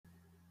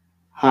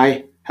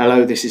Hi,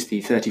 hello, this is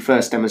the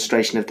 31st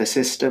demonstration of the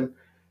system.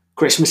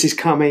 Christmas is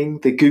coming,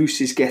 the goose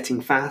is getting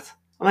fat.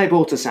 I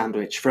bought a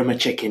sandwich from a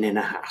chicken in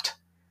a hat.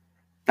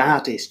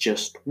 That is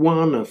just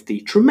one of the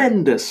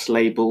tremendous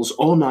labels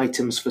on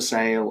items for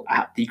sale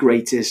at the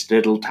greatest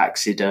little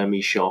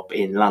taxidermy shop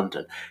in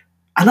London.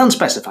 An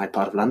unspecified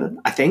part of London,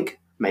 I think.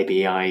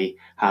 Maybe I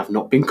have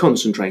not been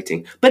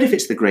concentrating. But if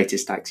it's the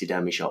greatest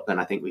taxidermy shop, then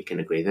I think we can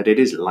agree that it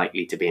is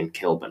likely to be in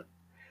Kilburn.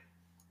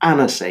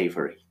 Anna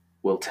Savory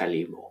will tell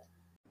you more.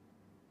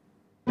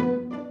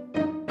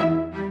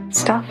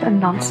 Stuff and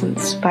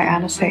Nonsense by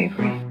Anna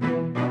Savory.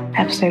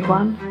 Episode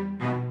 1,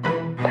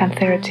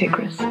 Panthera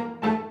tigris.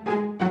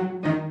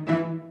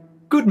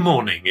 Good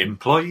morning,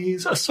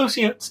 employees,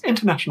 associates,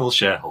 international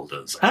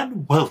shareholders,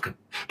 and welcome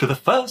to the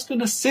first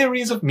in a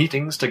series of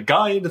meetings to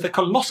guide the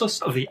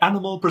colossus of the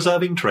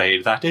animal-preserving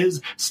trade, that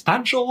is,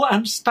 Stanchel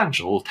and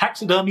Stanchel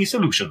Taxidermy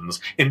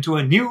Solutions, into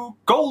a new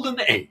golden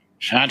age.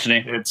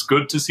 Anthony. It's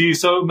good to see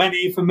so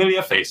many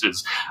familiar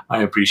faces.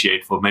 I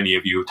appreciate for many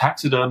of you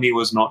taxidermy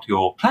was not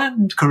your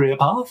planned career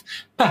path.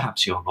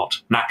 Perhaps you're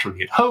not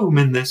naturally at home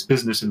in this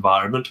business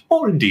environment,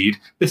 or indeed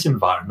this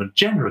environment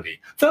generally.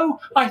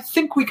 Though I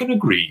think we can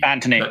agree.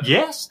 Anthony.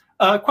 Yes,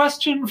 a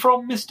question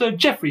from Mr.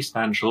 Geoffrey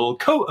Stanchel,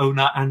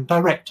 co-owner and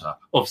director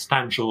of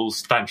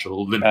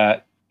Stanchel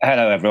Limited.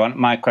 Hello, everyone.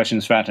 My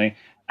question's for Anthony.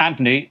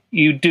 Anthony,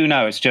 you do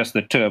know it's just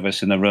the two of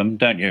us in the room,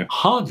 don't you?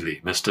 Hardly,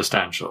 Mr.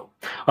 Stanchel.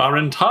 Our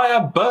entire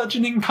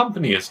burgeoning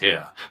company is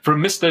here,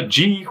 from Mr.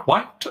 G.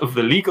 White of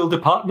the legal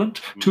department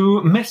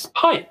to Miss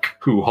Pike,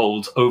 who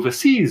holds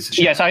overseas.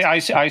 Yes, I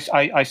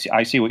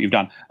see what you've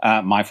done.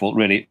 My fault,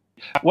 really.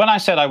 When I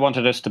said I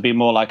wanted us to be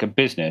more like a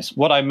business,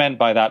 what I meant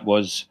by that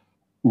was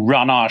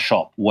run our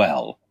shop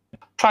well.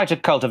 Try to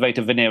cultivate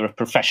a veneer of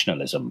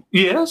professionalism.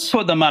 Yes?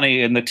 Put the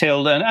money in the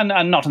till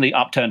and not in the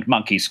upturned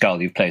monkey skull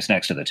you've placed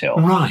next to the till.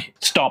 Right.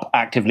 Stop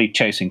actively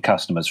chasing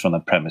customers from the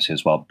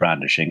premises while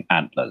brandishing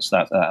antlers,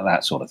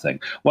 that sort of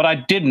thing. What I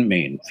didn't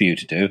mean for you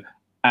to do,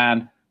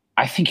 and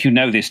I think you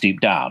know this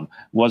deep down,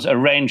 was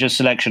arrange a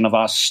selection of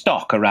our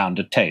stock around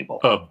a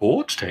table. A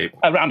board table?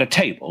 Around a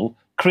table,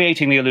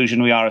 creating the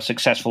illusion we are a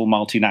successful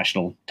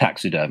multinational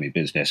taxidermy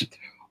business.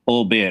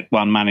 Albeit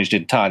one managed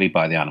entirely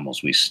by the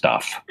animals we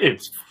stuff.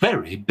 It's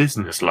very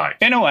businesslike.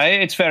 In a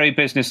way, it's very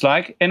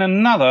businesslike. In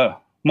another,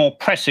 more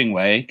pressing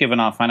way,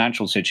 given our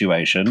financial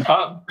situation...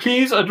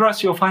 Please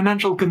address your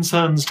financial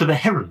concerns to the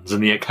Herons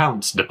in the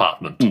accounts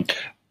department.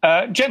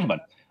 Gentlemen,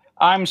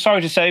 I'm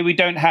sorry to say we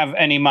don't have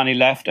any money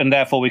left, and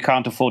therefore we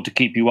can't afford to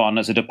keep you on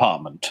as a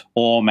department,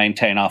 or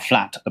maintain our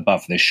flat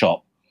above this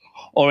shop,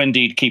 or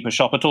indeed keep a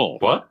shop at all.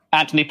 What?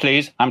 Anthony,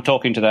 please, I'm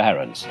talking to the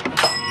Herons.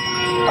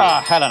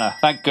 Ah, Helena,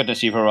 thank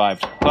goodness you've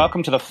arrived.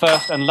 Welcome to the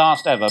first and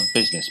last ever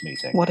business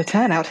meeting. What a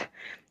turnout.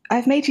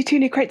 I've made you 2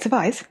 new crates of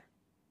eyes.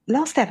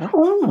 Last ever.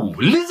 Ooh,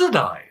 lizard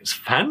eyes.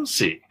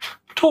 Fancy.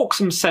 Talk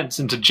some sense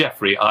into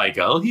Geoffrey,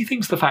 Eigirl. He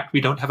thinks the fact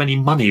we don't have any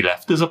money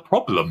left is a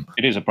problem.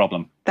 It is a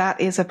problem.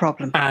 That is a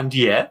problem. And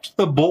yet,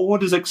 the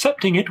board is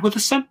accepting it with a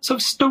sense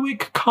of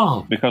stoic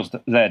calm. Because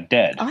they're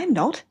dead. I'm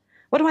not.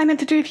 What am I meant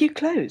to do if you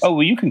close? Oh,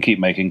 well, you can keep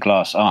making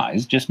glass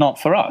eyes, just not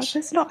for us.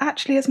 There's not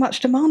actually as much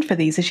demand for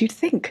these as you'd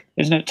think.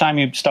 Isn't it time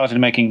you started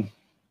making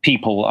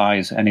people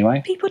eyes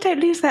anyway? People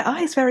don't lose their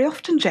eyes very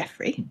often,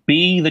 Geoffrey.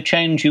 Be the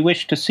change you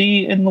wish to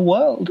see in the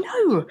world.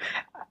 No,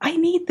 I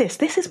need this.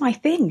 This is my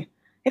thing.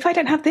 If I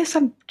don't have this,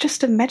 I'm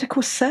just a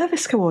medical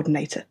service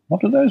coordinator.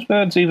 What do those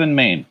words even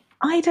mean?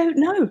 I don't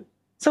know,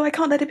 so I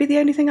can't let it be the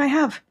only thing I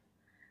have.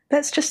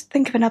 Let's just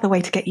think of another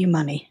way to get you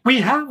money. We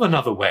have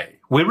another way.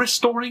 We're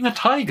restoring a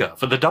tiger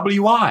for the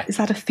WI. Is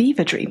that a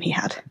fever dream he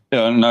had?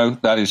 No,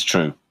 that is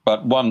true.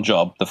 But one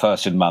job, the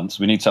first in months.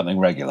 We need something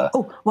regular.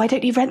 Oh, why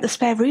don't you rent the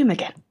spare room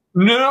again?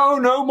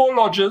 No more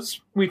lodgers.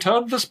 We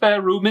turned the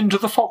spare room into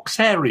the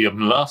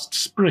Foxarium last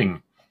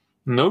spring.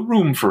 No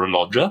room for a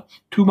lodger.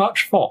 Too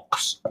much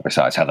fox.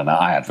 Besides, Helena,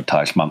 I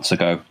advertised months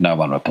ago. No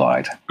one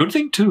replied. Good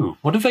thing, too.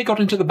 What if they got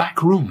into the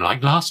back room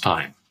like last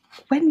time?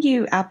 When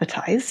you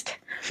advertised,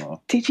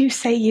 did you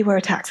say you were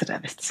a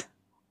taxidermist?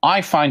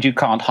 I find you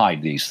can't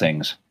hide these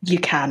things. You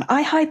can.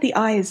 I hide the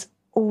eyes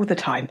all the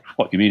time.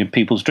 What, you mean in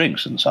people's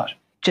drinks and such?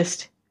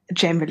 Just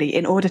generally,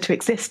 in order to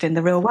exist in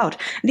the real world.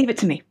 Leave it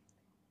to me.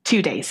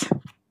 2 days.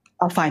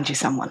 I'll find you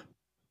someone.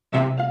 I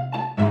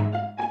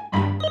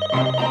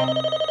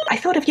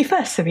thought of you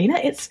first, Serena.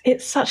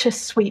 It's such a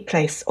sweet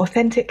place.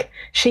 Authentic,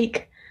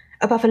 chic,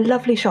 above a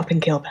lovely shop in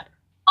Kilburn.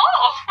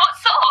 Oh, what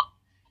sort?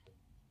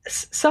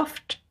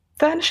 Soft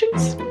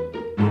furnishings?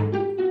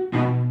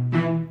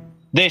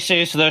 This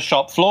is the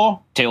shop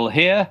floor. Till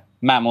here,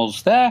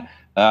 mammals there.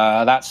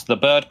 That's the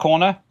bird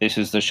corner. This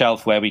is the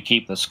shelf where we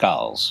keep the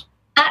skulls.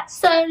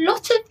 That's a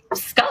lot of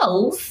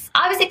skulls.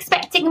 I was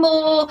expecting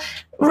more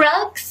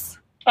rugs.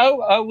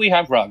 Oh, we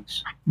have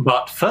rugs.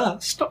 But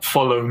first,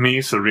 follow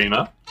me,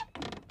 Serena.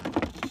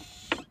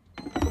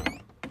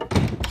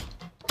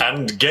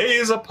 And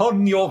gaze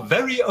upon your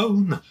very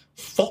own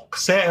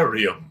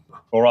Foxarium.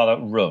 Or rather,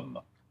 room.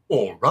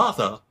 Or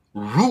rather,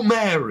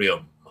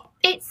 Roomarium.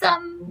 It's,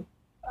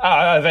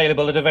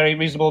 Available at a very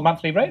reasonable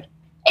monthly rate?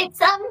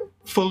 It's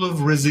full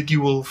of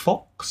residual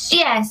fox?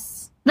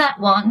 Yes, that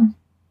one.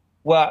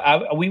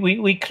 Well,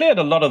 we cleared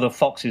a lot of the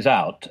foxes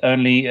out.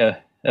 Only a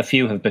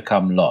few have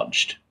become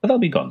lodged, but they'll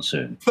be gone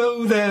soon.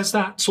 Though there's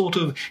that sort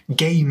of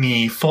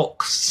gamey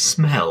fox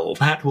smell,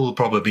 that will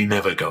probably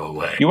never go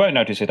away. You won't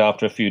notice it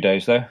after a few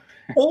days, though.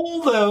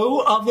 Although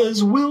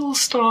others will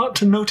start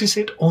to notice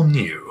it on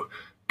you.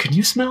 Can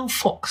you smell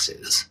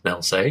foxes?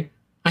 They'll say.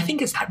 I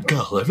think it's that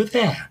girl over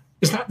there.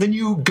 Is that the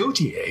new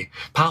Gautier?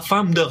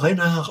 Parfum de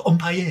renard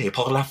empaillé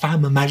pour la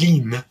femme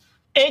maline.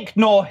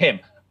 Ignore him.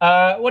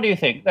 What do you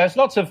think? There's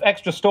lots of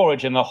extra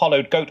storage in the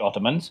hollowed goat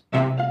ottomans.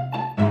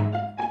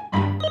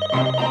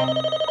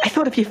 I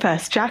thought of you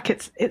first, Jack.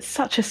 It's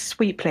such a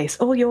sweet place.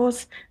 All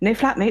yours. No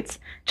flatmates.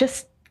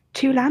 Just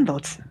 2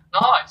 landlords.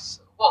 Nice.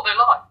 What are they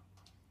like?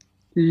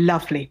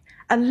 Lovely.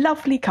 A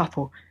lovely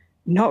couple.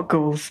 Not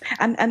ghouls.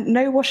 And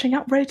no washing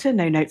up rota,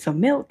 no notes on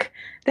milk.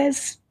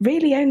 There's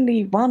really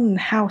only one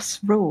house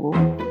rule.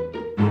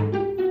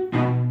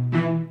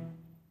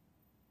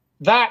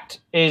 That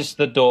is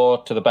the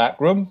door to the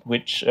back room,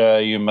 which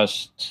you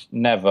must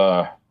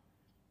never,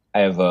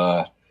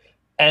 ever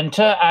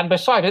enter. And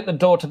beside it, the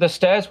door to the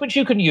stairs, which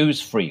you can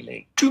use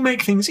freely. To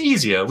make things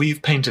easier,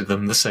 we've painted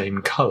them the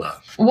same colour.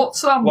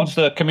 What's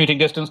the commuting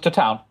distance to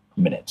town?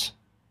 Minutes.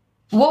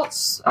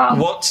 What's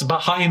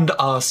behind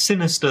our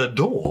sinister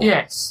door?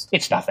 Yes.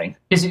 It's nothing.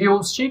 Is it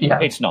your studio?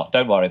 It's not.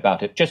 Don't worry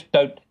about it. Just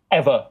don't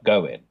ever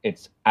go in.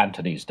 It's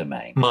Anthony's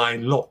domain. My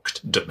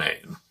locked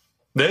domain.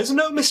 There's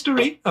no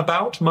mystery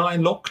about my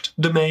locked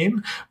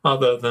domain,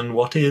 other than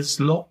what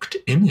is locked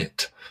in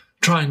it.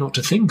 Try not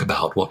to think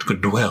about what could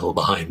dwell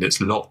behind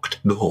its locked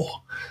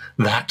door.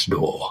 That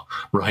door,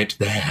 right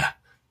there.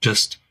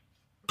 Just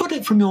put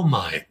it from your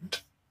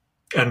mind,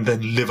 and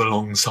then live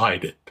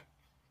alongside it.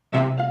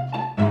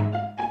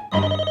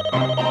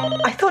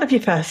 I thought of you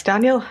first,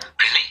 Daniel.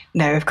 Really?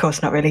 No, of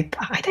course not really.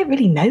 I don't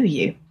really know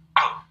you.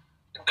 Oh,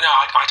 no,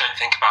 I don't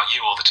think about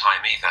you all the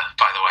time either,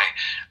 by the way.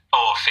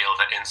 Or feel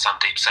that in some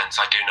deep sense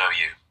I do know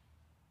you.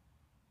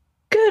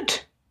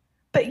 Good.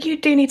 But you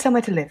do need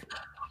somewhere to live.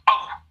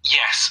 Oh,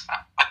 yes.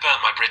 I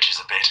burn my bridges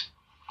a bit.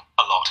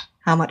 A lot.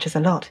 How much is a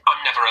lot?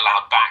 I'm never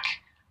allowed back.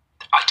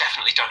 I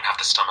definitely don't have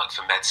the stomach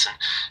for medicine.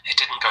 It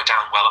didn't go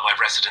down well at my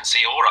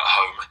residency or at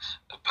home.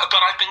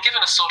 But I've been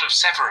given a sort of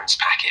severance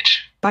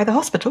package. By the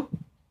hospital?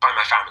 By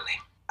my family.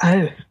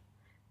 Oh.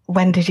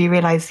 When did you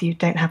realise you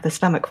don't have the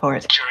stomach for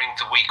it? During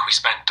the week we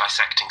spent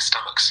dissecting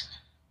stomachs.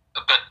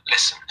 But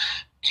listen,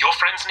 your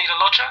friends need a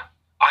lodger.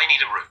 I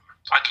need a room.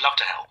 I'd love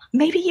to help.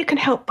 Maybe you can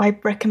help by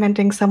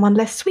recommending someone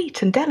less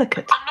sweet and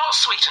delicate. I'm not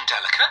sweet and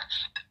delicate.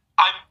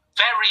 I'm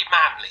very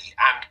manly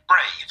and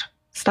brave.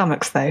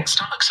 Stomachs, though.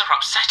 Stomachs are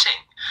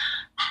upsetting.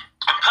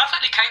 I'm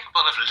perfectly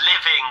capable of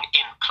living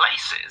in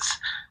places.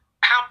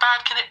 How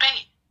bad can it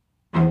be?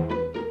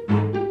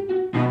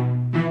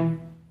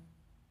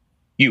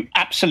 You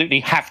absolutely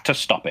have to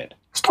stop it.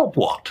 Stop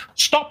what?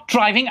 Stop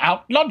driving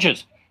out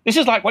lodgers. This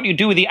is like what you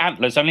do with the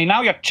antlers, only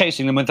now you're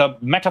chasing them with the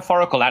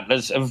metaphorical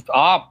antlers of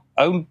our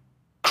own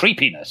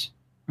creepiness.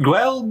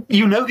 Well,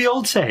 you know the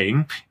old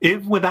saying,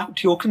 if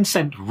without your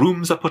consent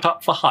rooms are put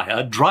up for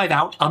hire, drive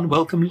out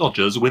unwelcome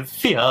lodgers with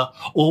fear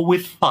or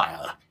with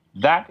fire.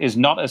 That is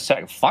not a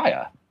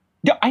fire.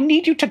 I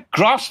need you to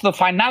grasp the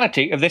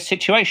finality of this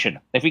situation.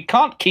 If we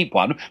can't keep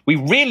one, we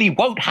really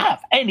won't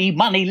have any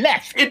money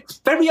left. It's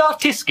very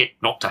artistic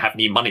not to have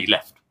any money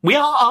left. We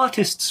are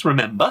artists,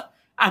 remember?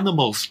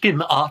 Animal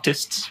skin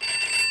artists.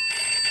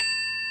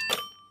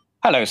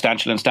 Hello,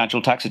 Stanchial and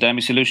Stanchial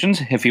Taxidermy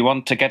Solutions. If you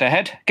want to get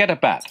ahead, get a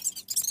bat.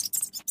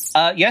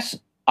 Yes,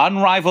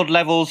 unrivaled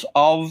levels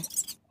of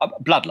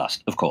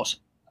bloodlust, of course.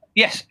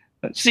 Yes,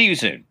 see you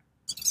soon.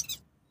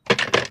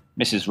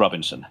 Mrs.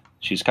 Robinson.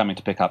 She's coming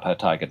to pick up her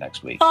tiger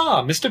next week.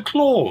 Ah, Mr.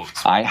 Claus.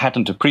 I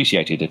hadn't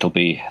appreciated it'll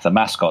be the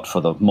mascot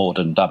for the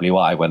Morden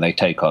WI when they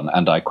take on,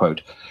 and I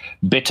quote,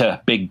 bitter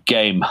big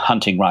game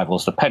hunting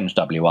rivals the Penge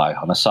WI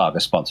on a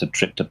Saga-sponsored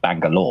trip to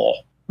Bangalore.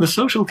 The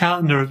social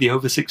calendar of the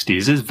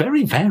over-60s is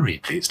very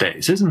varied these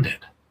days, isn't it?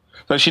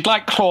 So she'd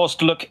like Claus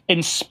to look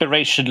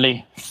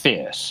inspirationally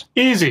fierce.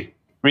 Easy.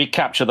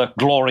 Recapture the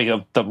glory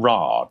of the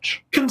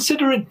Raj.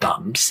 Consider it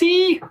done.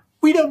 See?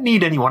 We don't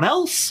need anyone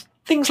else.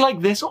 Things like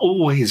this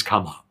always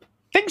come up.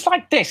 Things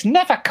like this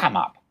never come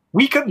up.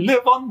 We can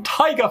live on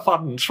tiger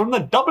funds from the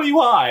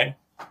WI.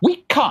 We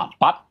can't,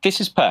 but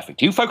this is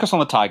perfect. You focus on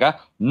the tiger,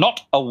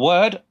 not a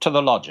word to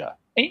the lodger.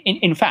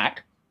 In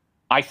fact,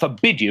 I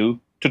forbid you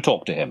to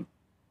talk to him.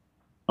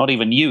 Not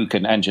even you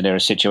can engineer a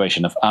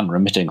situation of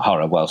unremitting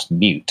horror whilst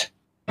mute.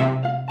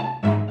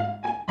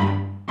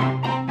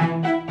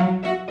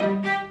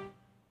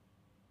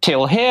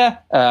 Till here,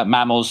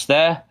 mammals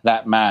there.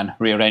 That man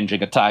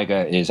rearranging a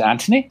tiger is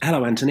Anthony.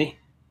 Hello, Anthony.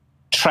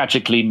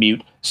 Tragically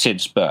mute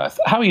since birth.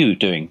 How are you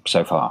doing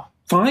so far?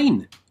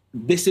 Fine.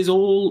 This is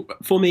all,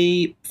 for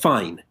me,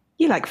 fine.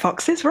 You like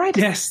foxes, right?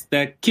 Yes,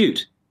 they're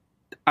cute.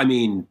 I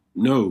mean,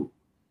 no.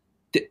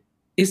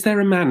 Is there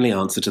a manly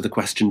answer to the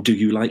question, do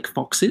you like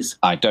foxes?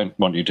 I don't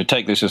want you to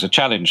take this as a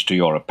challenge to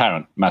your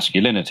apparent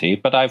masculinity,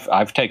 but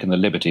I've taken the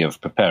liberty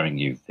of preparing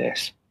you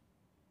this.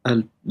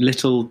 A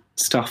little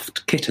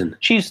stuffed kitten.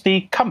 She's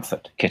the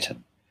comfort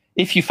kitten.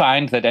 If you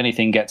find that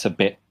anything gets a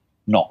bit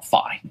not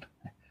fine,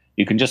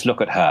 you can just look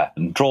at her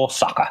and draw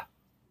sucker.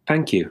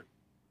 Thank you.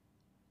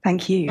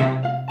 Thank you.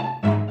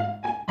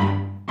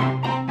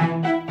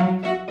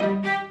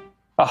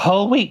 A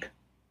whole week.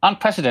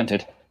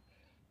 Unprecedented.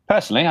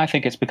 Personally, I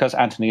think it's because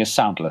Anthony is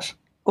soundless.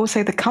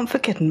 Also, the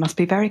comfort kitten must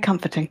be very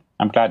comforting.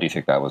 I'm glad you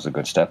think that was a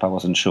good step. I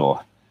wasn't sure.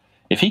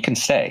 If he can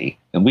stay,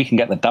 and we can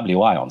get the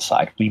WI on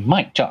side, we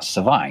might just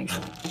survive.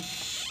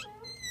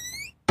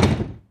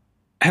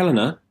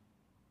 Helena?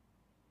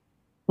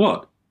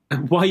 What?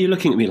 Why are you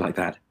looking at me like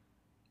that?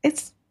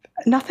 It's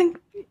nothing.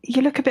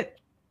 You look a bit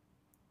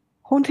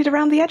haunted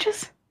around the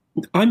edges.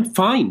 I'm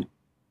fine.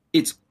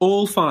 It's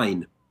all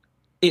fine.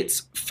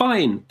 It's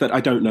fine that I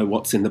don't know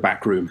what's in the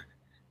back room.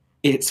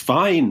 It's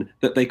fine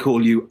that they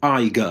call you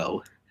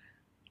I-Girl.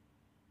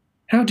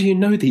 How do you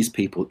know these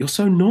people? You're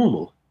so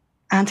normal.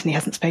 Anthony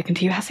hasn't spoken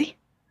to you, has he?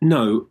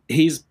 No,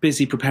 he's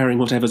busy preparing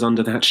whatever's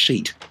under that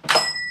sheet.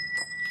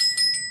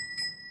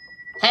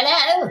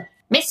 Hello,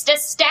 Mr.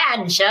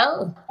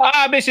 Stanshall.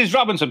 Ah, Mrs.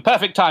 Robinson,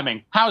 perfect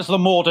timing. How's the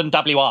Morden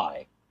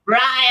WI?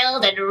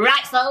 Riled and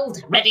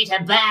rifled, ready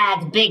to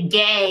bag big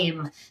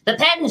game. The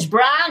Penge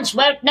branch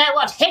won't know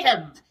what hit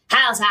 'em.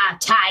 How's our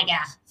tiger?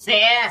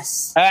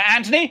 Fierce?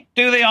 Anthony,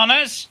 do the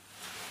honours.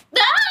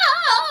 No!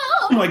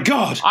 Oh my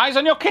God! Eyes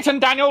on your kitten,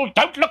 Daniel.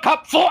 Don't look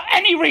up for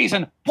any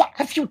reason. What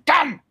have you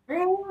done?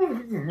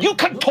 You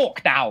can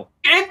talk now.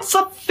 It's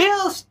a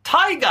fierce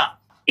tiger.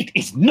 It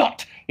is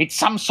not. It's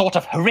some sort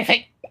of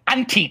horrific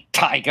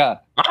anti-tiger.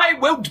 I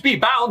won't be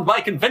bound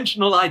by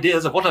conventional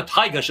ideas of what a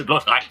tiger should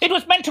look like. It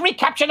was meant to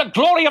recapture the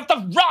glory of the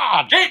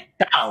Raj. It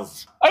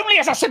does. Only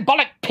as a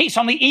symbolic piece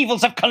on the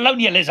evils of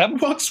colonialism.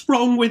 What's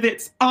wrong with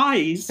its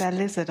eyes? They're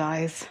lizard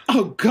eyes.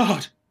 Oh,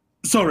 God.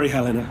 Sorry,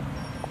 Helena.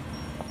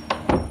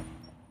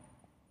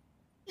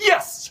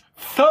 Yes,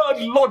 third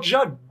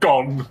lodger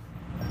gone.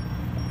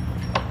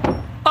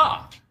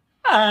 Ah,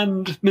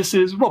 and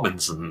Mrs.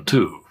 Robinson,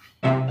 too.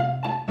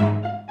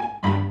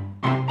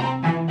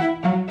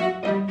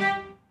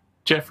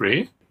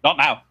 Geoffrey? Not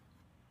now.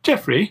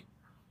 Geoffrey,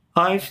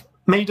 I've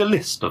made a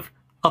list of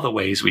other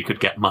ways we could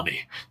get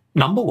money.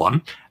 Number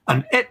 1,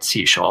 an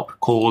Etsy shop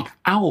called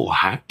Owl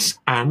Hats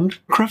and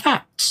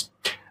Cravats.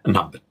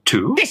 Number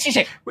 2... This is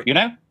it, you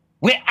know?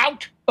 We're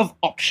out of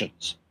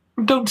options.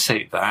 Don't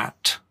say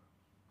that.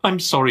 I'm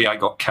sorry I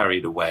got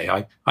carried away.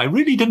 I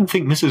really didn't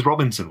think Mrs.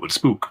 Robinson would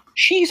spook.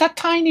 She's a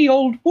tiny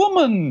old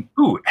woman.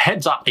 Who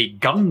heads up a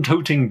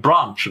gun-toting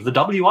branch of the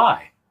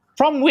WI.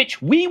 From which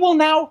we will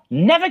now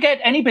never get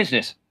any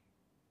business.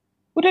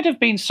 Would it have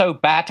been so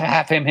bad to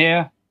have him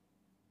here?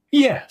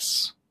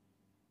 Yes.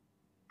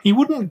 He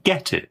wouldn't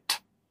get it.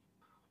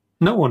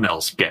 No one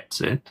else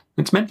gets it.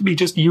 It's meant to be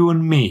just you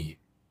and me.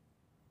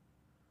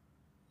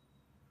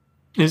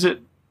 Is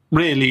it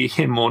really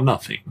him or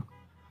nothing?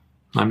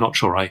 I'm not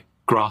sure I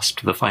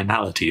grasped the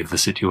finality of the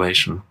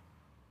situation.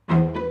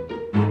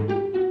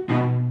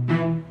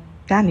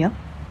 Daniel?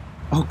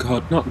 Oh,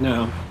 God, not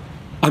now.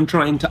 I'm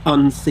trying to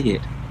unsee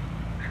it.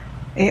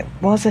 It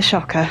was a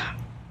shocker.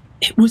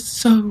 It was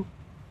so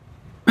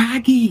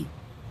baggy.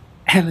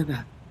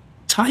 Helena,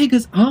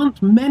 tigers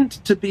aren't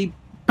meant to be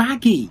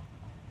baggy.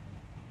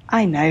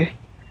 I know.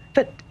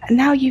 But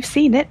now you've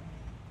seen it,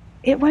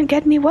 it won't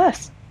get any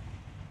worse.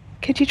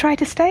 Could you try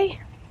to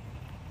stay?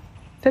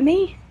 For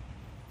me?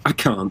 I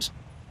can't.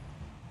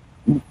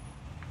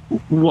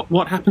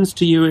 What happens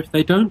to you if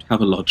they don't have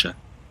a lodger?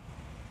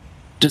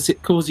 Does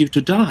it cause you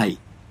to die?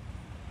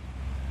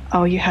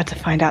 Oh, you had to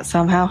find out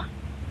somehow.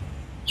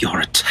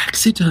 You're a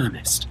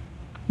taxidermist.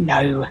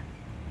 No.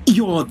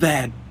 You're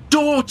their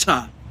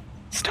daughter.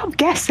 Stop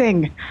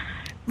guessing.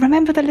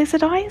 Remember the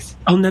lizard eyes?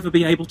 I'll never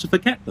be able to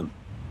forget them.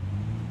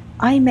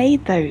 I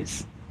made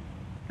those.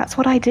 That's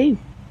what I do.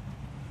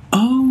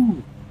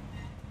 Oh,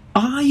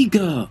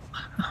 I-Girl.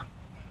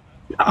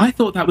 I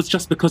thought that was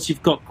just because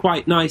you've got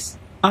quite nice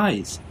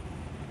eyes.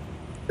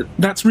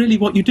 That's really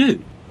what you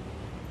do?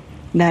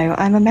 No,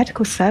 I'm a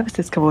medical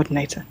services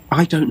coordinator.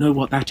 I don't know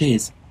what that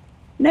is.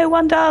 No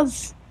one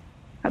does.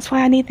 That's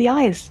why I need the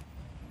eyes.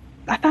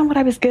 I found what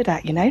I was good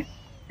at, you know?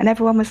 And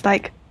everyone was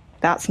like,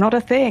 that's not a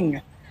thing.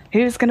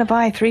 Who's going to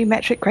buy 3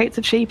 metric crates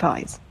of sheep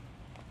eyes?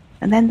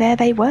 And then there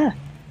they were,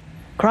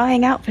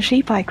 crying out for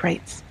sheep eye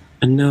crates.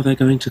 And now they're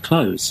going to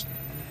close.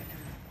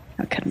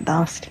 That couldn't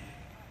last.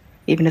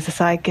 Even as a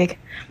side gig.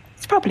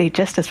 It's probably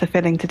just as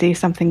fulfilling to do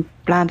something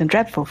bland and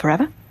dreadful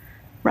forever.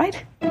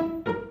 Right?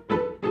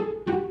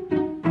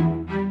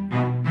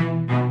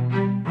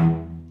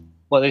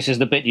 Well, this is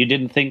the bit you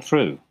didn't think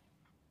through.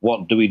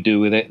 What do we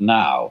do with it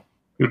now?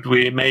 Could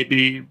we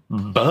maybe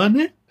burn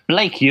it?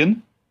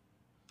 Blakean,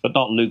 but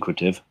not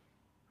lucrative.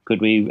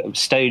 Could we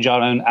stage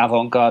our own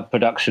avant-garde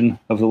production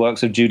of the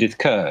works of Judith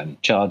Kerr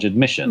and charge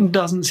admission?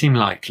 Doesn't seem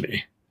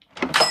likely.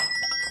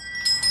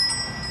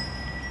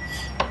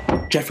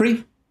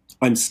 Geoffrey,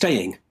 I'm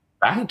staying.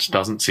 That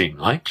doesn't seem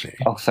likely.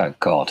 Oh, thank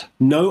God.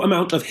 No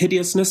amount of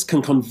hideousness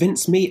can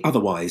convince me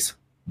otherwise.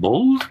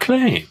 Bold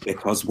claim.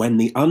 Because when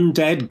the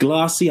undead,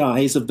 glassy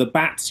eyes of the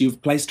bats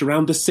you've placed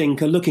around the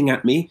sink are looking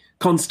at me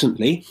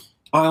constantly,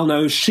 I'll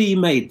know she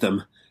made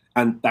them.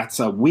 And that's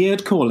a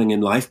weird calling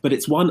in life, but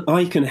it's one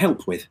I can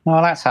help with.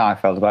 Well, that's how I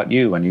felt about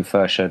you when you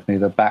first showed me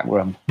the back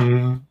room.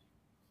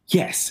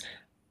 Yes,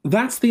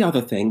 that's the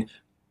other thing.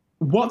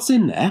 What's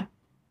in there?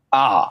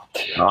 Ah.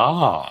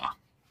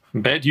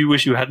 Bet you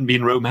wish you hadn't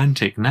been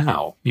romantic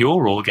now.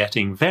 You're all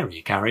getting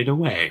very carried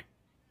away.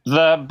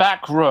 The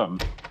back room.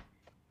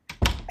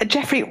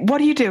 Jeffrey,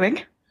 what are you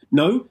doing?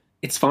 No,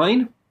 it's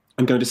fine.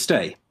 I'm going to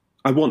stay.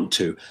 I want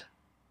to.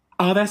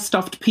 Are there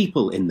stuffed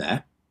people in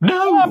there?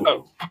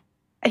 No!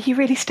 Are you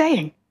really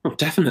staying? Oh,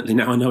 definitely,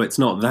 now I know it's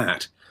not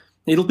that.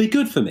 It'll be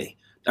good for me.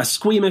 A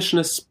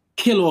squeamishness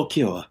kill or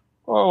cure.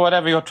 Or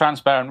whatever your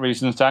transparent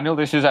reasons, Daniel,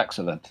 this is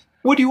excellent.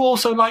 Would you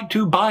also like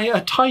to buy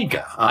a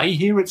tiger? I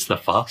hear it's the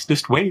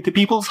fastest way to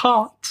people's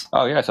hearts.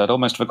 Oh, yes, I'd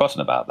almost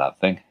forgotten about that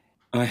thing.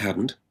 I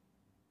hadn't.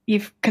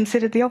 You've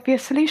considered the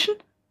obvious solution?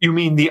 You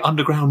mean the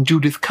underground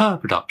Judith Kerr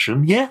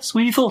production? Yes,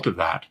 we thought of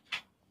that.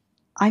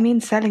 I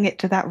mean selling it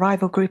to that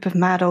rival group of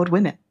mad old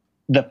women.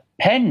 The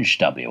Penge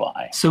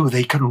WI. So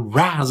they can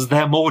razz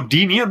their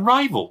Mordinian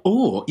rival.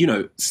 Or,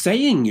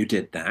 saying you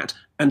did that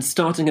and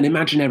starting an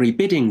imaginary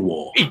bidding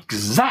war.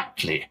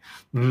 Exactly.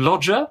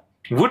 Lodger,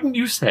 wouldn't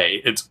you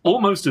say it's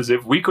almost as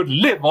if we could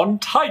live on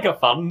tiger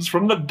funds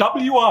from the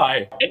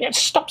WI?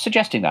 Stop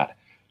suggesting that.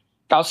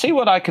 I'll see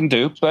what I can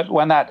do, but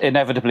when that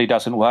inevitably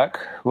doesn't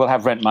work, we'll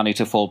have rent money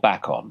to fall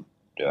back on.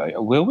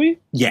 Will we?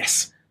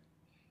 Yes.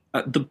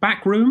 The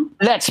back room?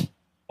 Let's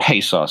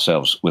pace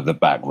ourselves with the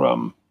back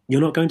room. You're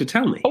not going to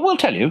tell me? Oh, we'll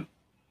tell you.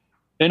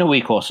 In a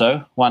week or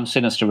so, one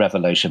sinister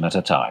revelation at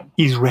a time.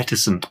 He's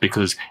reticent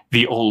because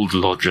the old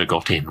lodger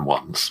got in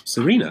once.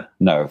 Serena?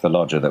 No, the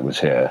lodger that was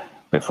here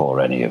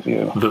before any of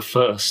you. The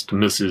first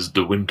Mrs.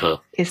 De Winter.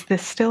 Is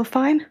this still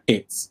fine?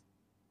 It's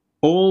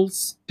all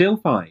still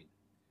fine.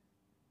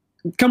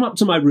 Come up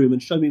to my room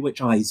and show me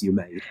which eyes you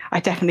made. I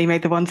definitely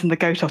made the ones in the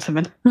goat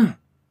ottoman.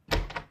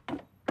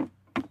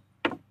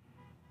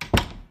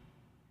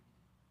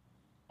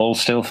 All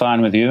still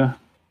fine with you?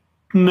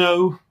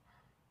 No,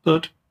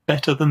 but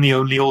better than the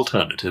only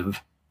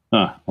alternative.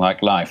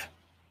 Like life.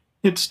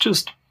 It's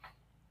just...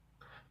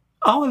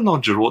 Our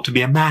lodger ought to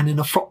be a man in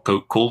a frock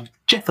coat called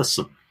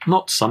Jefferson,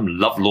 not some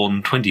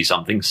lovelorn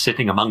 20-something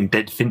sitting among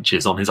dead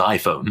finches on his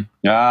iPhone.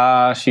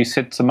 She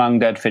sits among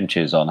dead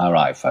finches on her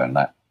iPhone,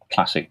 that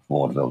classic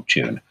vaudeville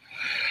tune.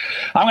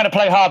 I'm going to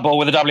play hardball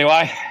with the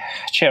WI.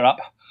 Cheer up.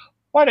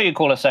 Why don't you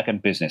call a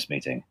second business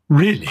meeting?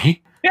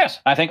 Really? Yes,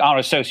 I think our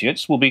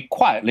associates will be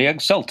quietly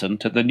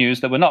exultant at the news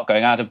that we're not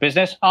going out of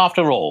business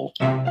after all.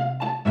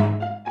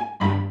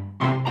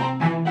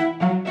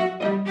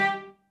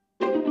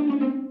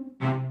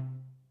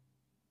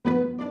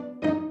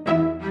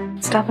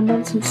 Stubborn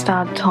Nonsense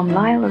starred Tom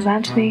Lyle as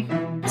Anthony,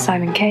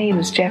 Simon Kane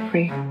as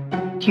Jeffrey,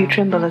 Hugh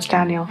Trimble as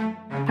Daniel,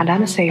 and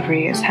Anna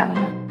Savory as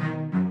Helena.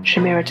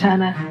 Shamira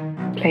Turner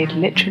played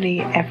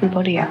literally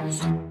everybody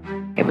else.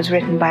 It was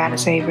written by Anna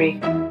Savory,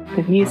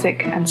 with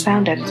music and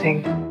sound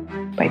editing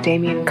by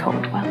Damien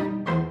Caldwell.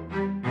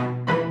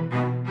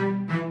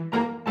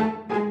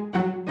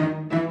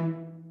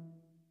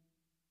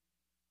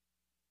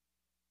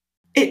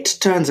 It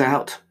turns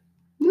out,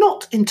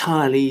 not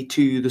entirely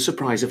to the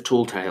surprise of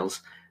Tall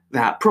Tales,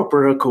 that proper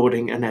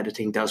recording and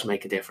editing does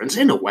make a difference.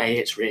 In a way,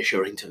 it's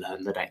reassuring to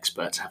learn that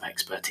experts have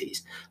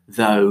expertise.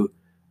 Though,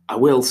 I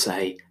will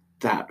say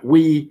that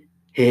we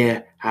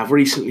here have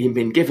recently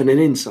been given an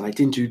insight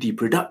into the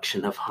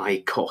production of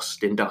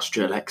high-cost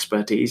industrial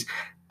expertise,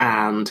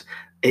 and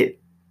it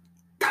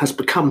has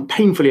become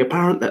painfully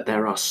apparent that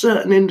there are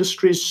certain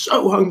industries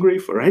so hungry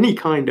for any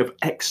kind of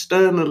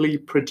externally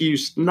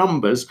produced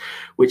numbers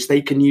which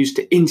they can use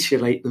to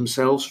insulate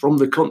themselves from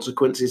the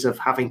consequences of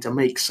having to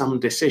make some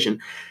decision,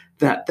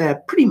 that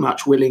they're pretty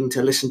much willing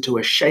to listen to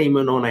a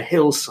shaman on a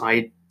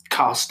hillside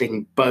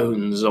casting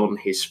bones on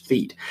his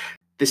feet.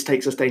 This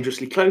takes us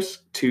dangerously close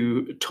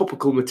to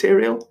topical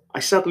material. I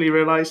suddenly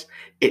realise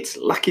it's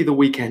lucky the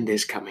weekend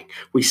is coming.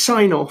 We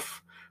sign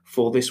off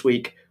for this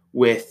week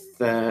with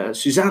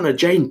Susanna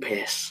Jane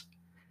Pierce,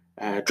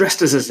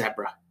 dressed as a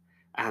zebra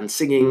and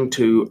singing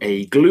to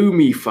a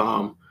gloomy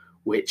farm,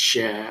 which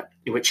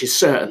is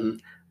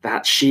certain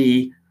that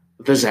she,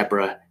 the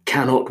zebra,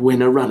 cannot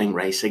win a running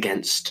race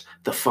against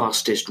the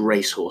fastest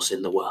racehorse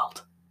in the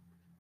world.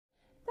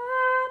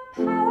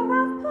 The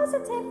power of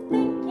positive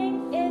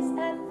thinking is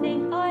a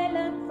thing I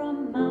learned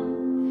from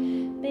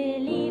Mum.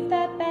 Believe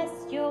the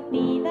best, you'll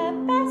be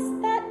the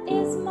best, that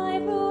is my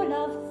rule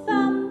of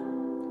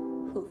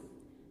thumb. Poof.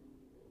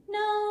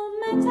 No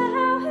matter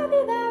how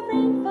heavy the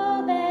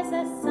rainfall, there's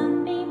a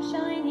sunbeam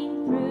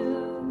shining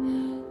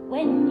through.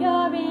 When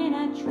you're in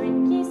a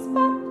tricky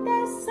spot,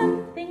 there's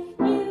something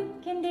you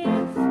can do.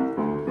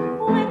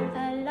 When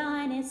a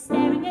lion is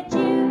staring at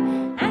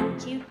you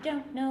and you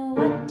don't know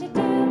what to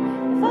do,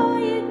 before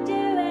you do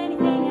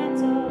anything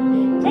at all,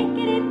 take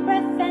a deep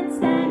breath and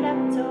stand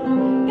up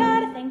tall.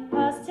 Gotta think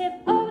positive,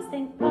 always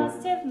think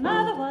positive.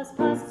 Mother was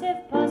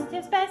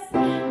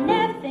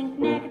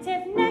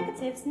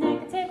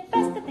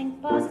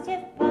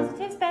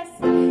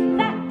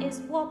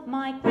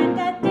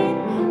Grandad did.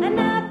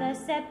 Another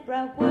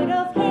zebra would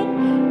have hid.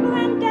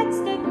 Grandad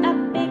stood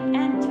up big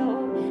and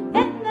tall.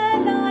 Then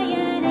the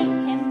lion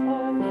ate him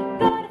all.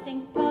 Gotta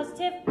think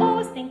positive,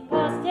 always think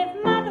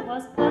positive. Mother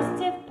was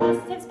positive,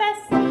 positive's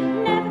best.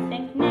 Never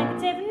think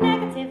negative,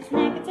 negative's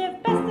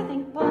negative. Best to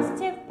think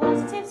positive,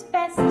 positive's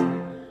best.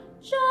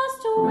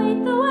 Just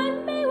wait, though I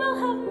may well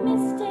have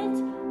missed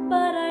it,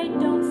 but I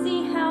don't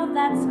see how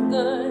that's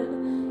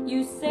good.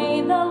 You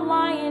say the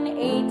lion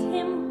ate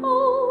him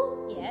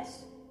whole.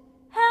 Yes.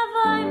 Have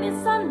I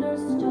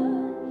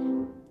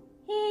misunderstood?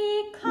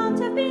 He can't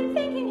have been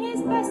thinking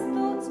his best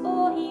thoughts,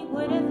 or he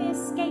would have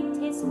escaped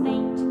his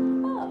fate.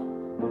 Oh,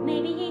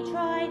 maybe he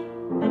tried,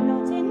 but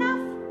not enough.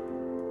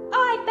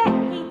 I bet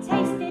he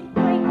tasted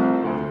great.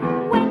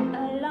 When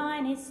a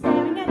lion is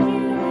staring at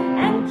you,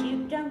 and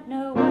you don't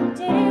know what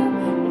to do,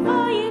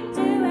 before you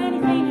do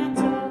anything at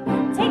all,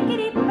 take a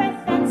deep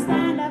breath and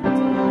stand up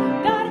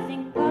tall. Gotta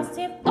think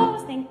positive,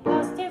 always think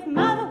positive.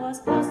 Mother was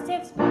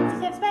positive,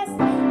 positive's best.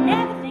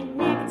 Never think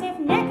negative,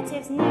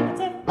 negative's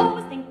negative.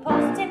 Always think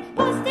positive,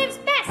 positive's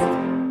best.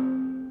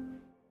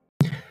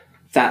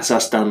 That's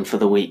us done for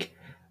the week.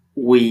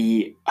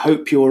 We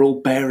hope you're all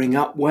bearing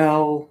up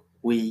well.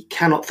 We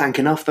cannot thank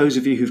enough those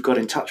of you who've got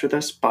in touch with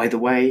us. By the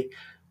way,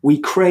 we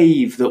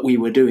crave that we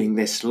were doing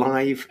this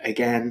live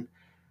again.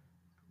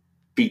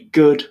 Be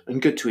good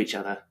and good to each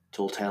other.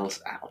 Tall Tales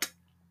out.